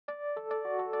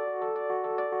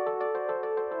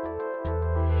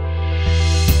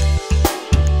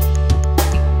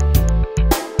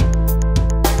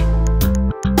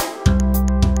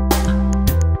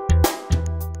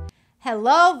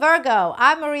Hello Virgo,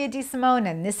 I'm Maria DeSimone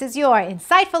and this is your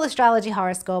Insightful Astrology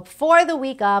Horoscope for the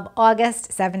week of August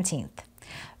 17th.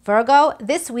 Virgo,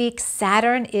 this week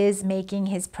Saturn is making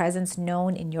his presence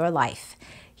known in your life.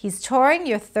 He's touring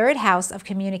your third house of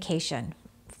communication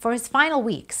for his final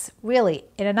weeks. Really,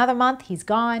 in another month he's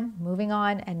gone, moving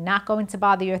on, and not going to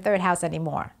bother your third house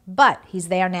anymore. But he's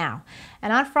there now.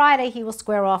 And on Friday he will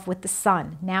square off with the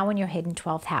Sun, now in your hidden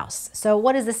 12th house. So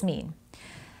what does this mean?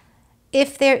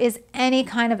 If there is any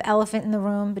kind of elephant in the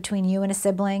room between you and a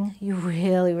sibling, you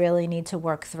really need to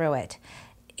work through it.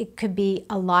 It could be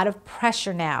a lot of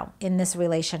pressure now in this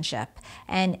relationship,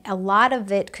 and a lot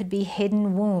of it could be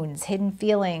hidden wounds, hidden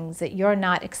feelings that you're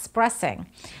not expressing.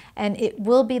 And it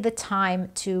will be the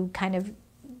time to kind of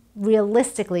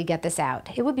realistically get this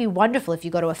out. It would be wonderful if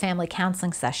you go to a family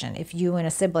counseling session if you and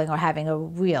a sibling are having a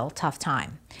real tough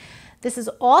time. This is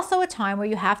also a time where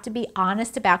you have to be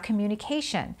honest about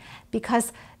communication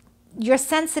because you're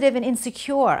sensitive and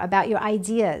insecure about your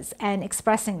ideas and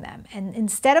expressing them. And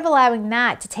instead of allowing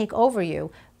that to take over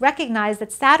you, recognize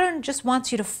that Saturn just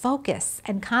wants you to focus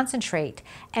and concentrate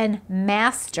and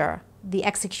master the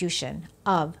execution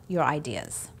of your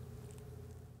ideas.